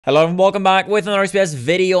Hello and welcome back with another RSPS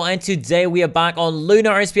video, and today we are back on Luna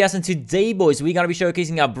RSPS, and today boys we're gonna be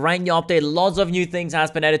showcasing a brand new update. Lots of new things has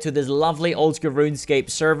been added to this lovely old school RuneScape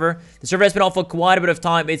server. The server has been out for quite a bit of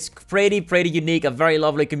time. It's pretty unique, a very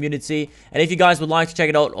lovely community, and if you guys would like to check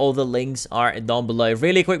it out, all the links are down below.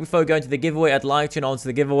 Really quick before we go into the giveaway, I'd like to announce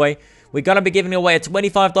the giveaway. We're gonna be giving away a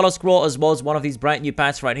 $25 scroll as well as one of these brand new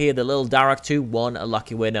pets right here, the little Darak to one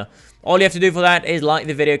lucky winner. All you have to do for that is like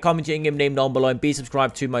the video, comment your in-game name down below, and be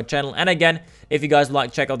subscribed to my channel. And again, if you guys would like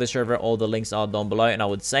to check out the server, all the links are down below. And I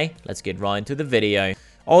would say, let's get right into the video.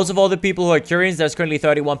 Also, for all the people who are curious, there's currently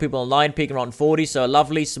 31 people online, peaking around 40, so a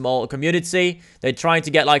lovely small community. They're trying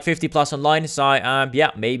to get like 50 plus online, so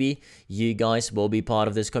yeah, maybe you guys will be part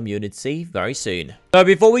of this community very soon. So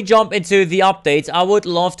before we jump into the updates, I would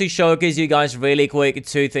love to showcase you guys really quick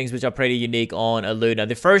two things which are pretty unique on Luna.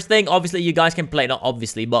 The first thing, obviously, you guys can play, not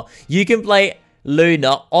obviously, but you can play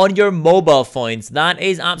Luna on your mobile phones. That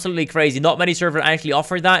is absolutely crazy. Not many servers actually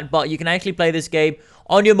offer that, but you can actually play this game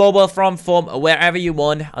on your mobile from wherever you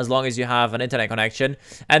want, as long as you have an internet connection.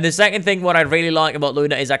 And the second thing, what I really like about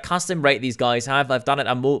Luna is a custom rate these guys have. I've done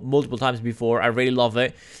it multiple times before. I really love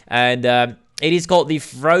it. And it is called the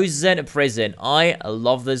Frozen Prison. I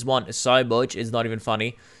love this one so much. It's not even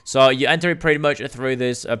funny. So you enter it pretty much through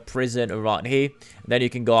this prison right here. Then you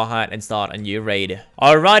can go ahead and start a new raid.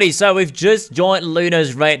 Alrighty, so we've just joined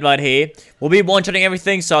Luna's raid right here. We'll be one-shotting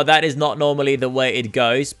everything, so that is not normally the way it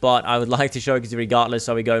goes. But I would like to show you regardless,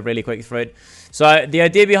 so we go really quick through it. So the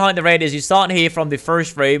idea behind the raid is you start here from the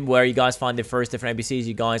first room where you guys find the first different NPCs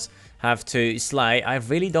you guys have to slay. I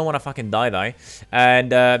really don't want to fucking die though.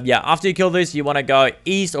 And yeah, after you kill this, you want to go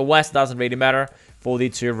east or west, doesn't really matter, for the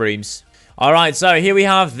two rooms. Alright, so here we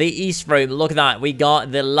have the east room. Look at that. We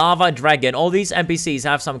got the lava dragon. All these NPCs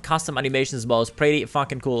have some custom animations as well. It's pretty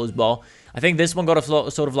fucking cool as well. I think this one got a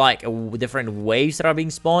sort of like different waves that are being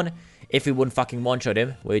spawned. If we wouldn't fucking one-shot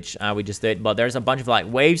him, which we just did. But there's a bunch of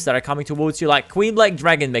like waves that are coming towards you, like Queen Black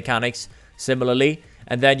Dragon mechanics, similarly.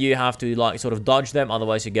 And then you have to like sort of dodge them,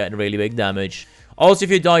 otherwise you're getting really big damage. Also,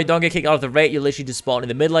 if you die, don't get kicked out of the raid. You literally just spawn in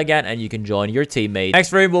the middle again, and you can join your teammate.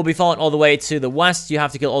 Next room will be found all the way to the west. You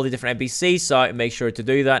have to kill all the different NPCs, so make sure to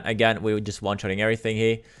do that. Again, we're just one-shotting everything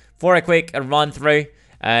here for a quick run through.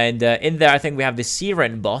 And in there, I think we have the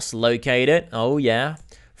Siren boss located. Oh, yeah.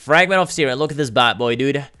 Fragment of Siren. Look at this bad boy,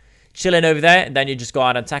 dude. Chilling over there. And then you just go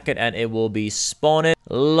out and attack it, and it will be spawning.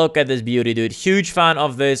 Look at this beauty, dude. Huge fan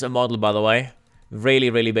of this model, by the way.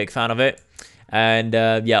 Really big fan of it. And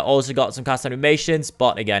yeah, also got some custom animations,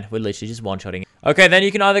 but again, we're literally just one-shotting it. Okay, then you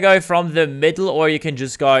can either go from the middle or you can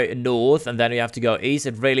just go north, and then you have to go east.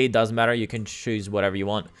 It really doesn't matter. You can choose whatever you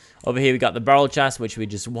want. Over here, we got the barrel chest, which we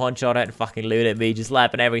just one-shot at and fucking looted me, just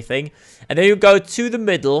lapping everything. And then you go to the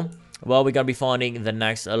middle. Well, we're going to be finding the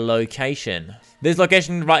next location. This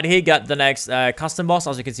location right here got the next custom boss,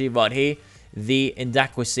 as you can see right here. The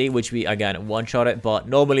Inadequacy, which we, again, one-shot it, but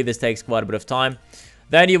normally this takes quite a bit of time.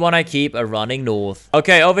 Then you want to keep running north.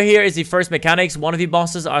 Okay, over here is the first mechanics. One of the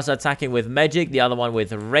bosses are attacking with magic, the other one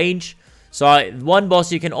with range. So one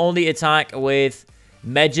boss you can only attack with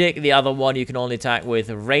magic, the other one you can only attack with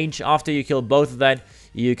range. After you kill both of them,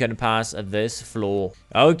 you can pass this floor.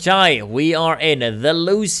 Okay, we are in the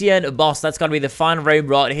Lucian boss. That's going to be the final room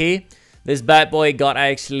right here. This bad boy got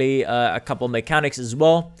actually a couple mechanics as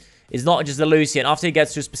well. It's not just the Lucian. After he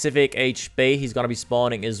gets to a specific HP, he's going to be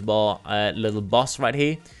spawning as well a little boss right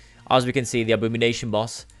here. As we can see, the Abomination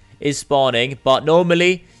boss is spawning. But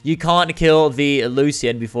normally, you can't kill the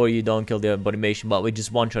Lucian before you don't kill the Abomination. But we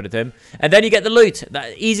just one-shotted him. And then you get the loot.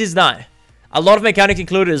 That easy as that. A lot of mechanics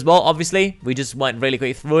included as well, obviously. We just went really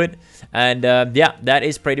quick through it. And yeah, that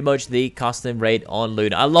is pretty much the custom raid on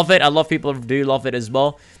Luna. I love it. A lot of people do love it as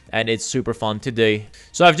well. And it's super fun to do.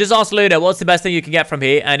 So I've just asked Luna, what's the best thing you can get from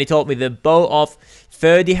here? And he told me the Bow of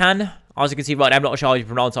Ferdinand. As you can see, right, I'm not sure how you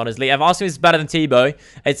pronounce it, honestly. I've asked him if it's better than T-Bow.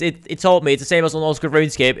 It told me it's the same as on old school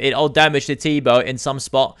RuneScape. It'll damage the T-Bow in some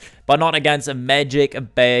spot, but not against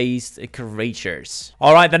magic-based creatures.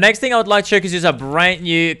 Alright, the next thing I would like to showcase is a brand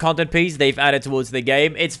new content piece they've added towards the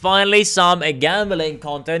game. It's finally some gambling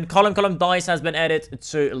content. Column dice has been added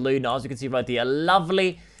to Luna. As you can see right there, a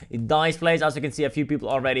lovely dice plays. As you can see, a few people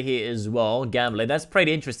already here as well gambling. That's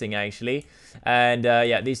pretty interesting, actually. And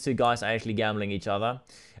yeah, these two guys are actually gambling each other.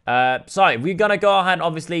 So we're gonna go ahead and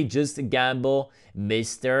obviously just gamble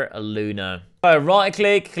Mr. Luna. So right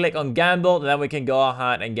click on gamble, then we can go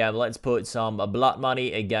ahead and gamble. Let's put some blood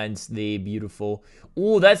money against the beautiful.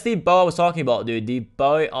 Oh, that's the bow I was talking about, dude. The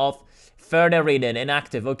bow of Ferdinand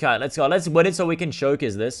inactive. Okay, let's go. Let's win it so we can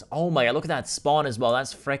showcase this. Oh my god, look at that spawn as well.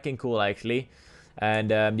 That's freaking cool, actually. And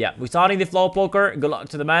yeah, we're starting the floor poker. Good luck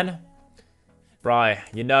to the man. Bro,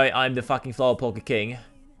 you know I'm the fucking flower poker king.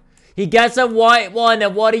 He gets a white one.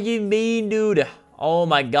 What do you mean, dude? Oh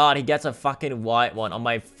my god, he gets a fucking white one on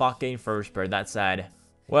my fucking first bird. That's sad.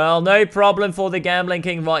 Well, no problem for the gambling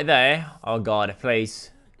king right there. Oh god, please.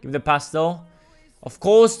 Give me the pastel. Of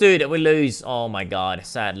course, dude, we lose. Oh my god,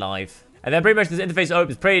 sad life. And then pretty much this interface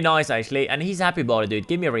opens pretty nice, actually. And he's happy about it, dude.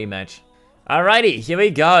 Give me a rematch. Alrighty, here we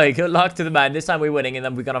go. Good luck to the man. This time we're winning, and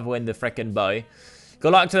then we're gonna win the frickin' bow.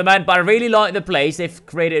 Good luck to the man, but I really like the place. They've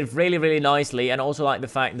created it really, really nicely. And also like the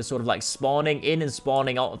fact the sort of like spawning in and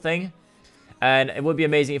spawning out thing. And it would be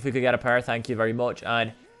amazing if we could get a pair. Thank you very much.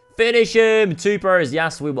 And finish him. 2 pairs.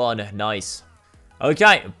 Yes, we won. Nice.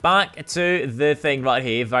 Okay, back to the thing right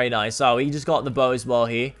here. Very nice. So we just got the bow as well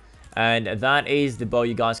here. And that is the bow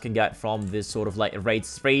you guys can get from this sort of like raid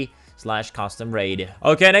 3/custom raid.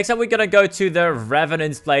 Okay, next up we're gonna go to the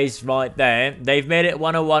Revenant's place right there. They've made it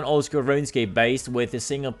 101 old school RuneScape based with a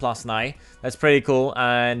single plus now. That's pretty cool.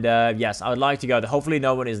 And yes, I would like to go there. Hopefully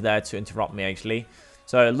no one is there to interrupt me actually.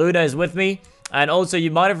 So Luna is with me. And also you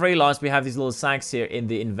might have realized we have these little sacks here in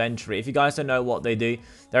the inventory. If you guys don't know what they do,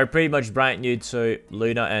 they're pretty much brand new to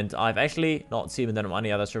Luna, and I've actually not seen them on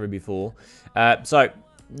any other server before. So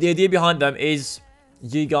the idea behind them is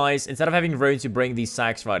you guys, instead of having runes, you bring these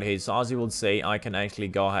sacks right here. So as you will see, I can actually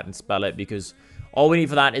go ahead and spell it, because all we need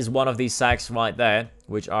for that is one of these sacks right there,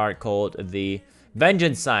 which are called the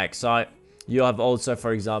Vengeance sack. So you have also,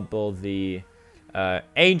 for example, the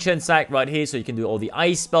Ancient sack right here, so you can do all the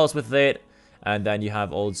ice spells with it. And then you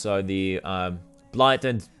have also the Blight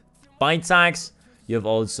and Bind sacks. You have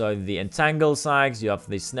also the Entangle sacks. You have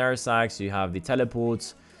the Snare sacks. You have the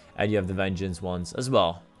Teleports. And you have the Vengeance ones as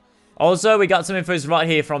well. Also, we got some infos right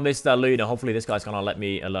here from Mr. Luna. Hopefully, this guy's gonna let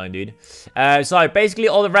me alone, dude. So, basically,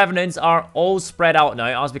 all the Revenants are all spread out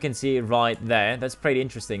now, as we can see right there. That's pretty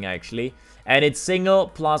interesting, actually. And it's single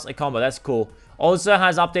plus a combo. That's cool. Also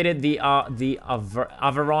has updated the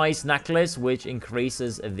Avarice necklace, which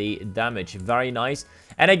increases the damage. Very nice.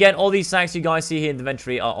 And again, all these sacks you guys see here in the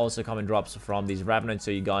inventory are also common drops from these Revenants, so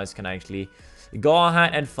you guys can actually go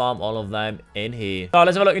ahead and farm all of them in here. So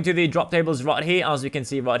let's have a look into the drop tables right here. As you can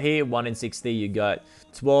see right here, 1 in 60, you got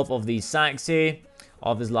 12 of these sacks here,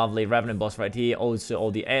 of this lovely Revenant boss right here. Also, all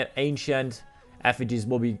the ancient effigies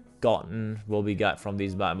will be got from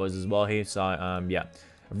these bad boys as well here. So yeah.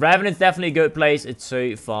 Revenant's definitely a good place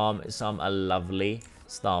to farm some lovely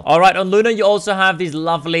stuff. Alright, on Luna, you also have these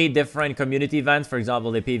lovely different community events. For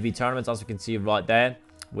example, the PvP tournaments, as you can see right there.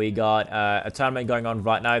 We got a tournament going on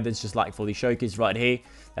right now that's just like for the showcase right here.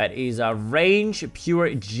 That is a Range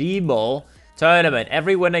Pure G-Ball tournament.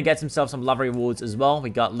 Every winner gets himself some lovely rewards as well.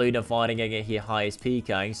 We got Luna fighting against his highest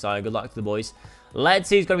PK. So good luck to the boys. Let's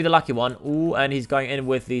see who's going to be the lucky one. Ooh, and he's going in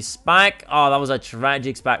with the SPAC. Oh, that was a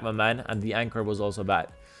tragic SPAC, my man. And the anchor was also bad.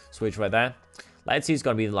 Switch right there. Let's see who's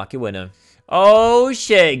going to be the lucky winner. Oh,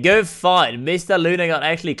 shit. Good fight. Mr. Luna got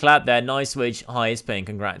actually clapped there. Nice switch. Highest pin.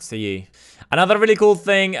 Congrats to you. Another really cool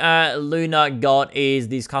thing Luna got is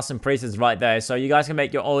these custom presets right there. So you guys can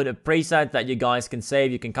make your own preset that you guys can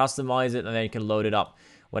save. You can customize it, and then you can load it up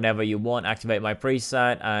whenever you want. Activate my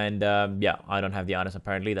preset, and yeah, I don't have the items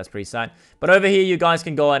apparently. That's preset. But over here, you guys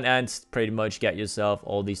can go and pretty much get yourself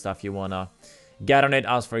all the stuff you want to get on it,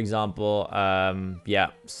 as for example, yeah,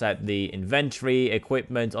 set the inventory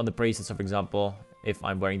equipment on the preset. So for example, if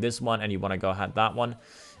I'm wearing this one and you want to go ahead that one,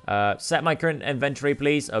 set my current inventory,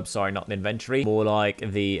 please. Oh, sorry, not the inventory, more like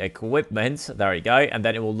the equipment. There you go, and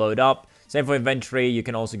then it will load up. Same for inventory. You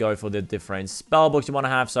can also go for the different spell books you want to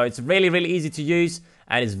have. So it's really, really easy to use,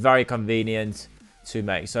 and it's very convenient to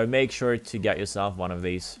make. So make sure to get yourself one of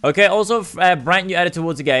these. Okay, also brand new added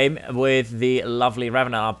towards the game with the lovely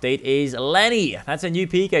Revenant update is Lenny. That's a new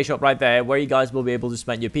PK shop right there, where you guys will be able to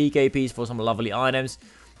spend your PK piece for some lovely items.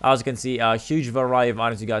 As you can see, a huge variety of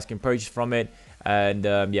items you guys can purchase from it. And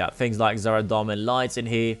yeah, things like Zaradom lights in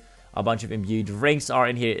here. A bunch of imbued rings are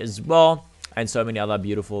in here as well. And so many other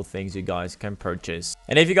beautiful things you guys can purchase.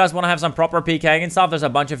 And if you guys want to have some proper PKing and stuff, there's a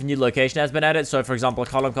bunch of new location that's been added. So for example,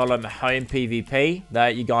 column home PvP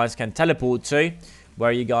that you guys can teleport to,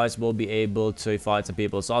 where you guys will be able to fight some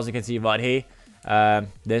people. So as you can see right here,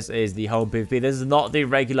 this is the home PvP. This is not the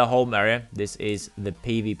regular home area. This is the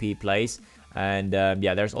PvP place. And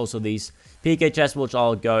yeah, there's also these PK chests, which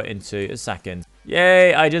I'll go into a second.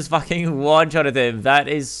 Yay, I just fucking one-shotted him. That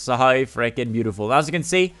is so freaking beautiful. As you can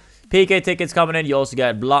see, PK tickets coming in. You also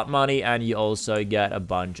get blood money, and you also get a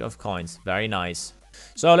bunch of coins. Very nice.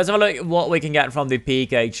 So let's have a look at what we can get from the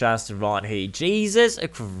PK chest right here. Jesus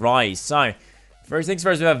Christ. So first things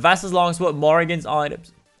first, we have Vass's Longsword, Morrigan's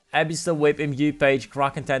items. Abyssal Whip, Imbue Page,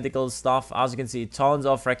 Kraken Tentacles stuff. As you can see, tons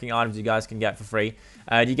of freaking items you guys can get for free.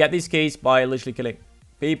 You get these keys by literally killing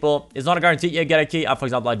people. It's not a guarantee you get a key. For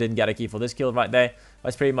example, I didn't get a key for this kill right there. But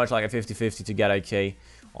it's pretty much like a 50-50 to get a key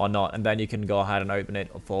or not. And then you can go ahead and open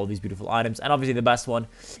it for all these beautiful items. And obviously the best one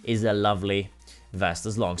is a lovely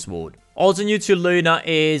Vestas Longsword. Also new to Luna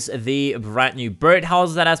is the brand new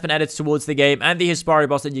birdhouse that has been added towards the game and the Hespari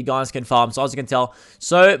boss that you guys can farm. So as you can tell,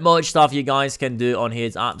 so much stuff you guys can do on here.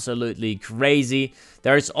 It's absolutely crazy.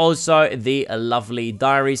 There's also the lovely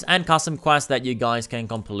diaries and custom quests that you guys can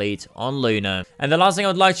complete on Luna. And the last thing I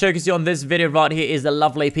would like to showcase you on this video right here is the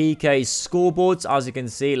lovely PK scoreboards. As you can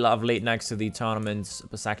see, lovely next to the tournaments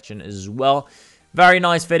section as well. Very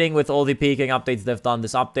nice fitting with all the peaking updates they've done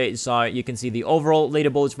this update. So you can see the overall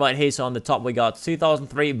leaderboards right here. So on the top we got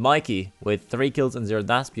 2003 Mikey with 3 kills and 0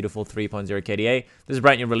 deaths. Beautiful 3.0 KDA. This is a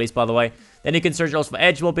brand new release, by the way. Then you can search also for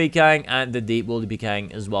Edge will be PKing and the Deep will be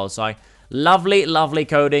PKing as well. So lovely, lovely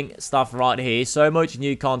coding stuff right here. So much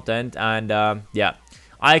new content and yeah.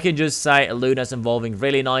 I can just say Luna's evolving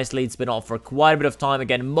really nicely. It's been out for quite a bit of time.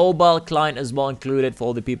 Again, mobile client as well included for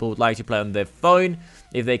all the people who would like to play on their phone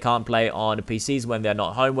if they can't play on the PCs when they're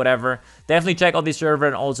not home, whatever. Definitely check out the server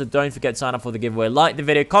and also don't forget to sign up for the giveaway. Like the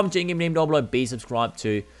video, comment your name down below, be subscribed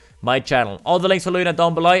to my channel. All the links for Luna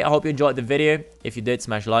down below. I hope you enjoyed the video. If you did,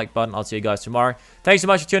 smash the like button. I'll see you guys tomorrow. Thanks so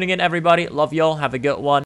much for tuning in, everybody. Love y'all. Have a good one.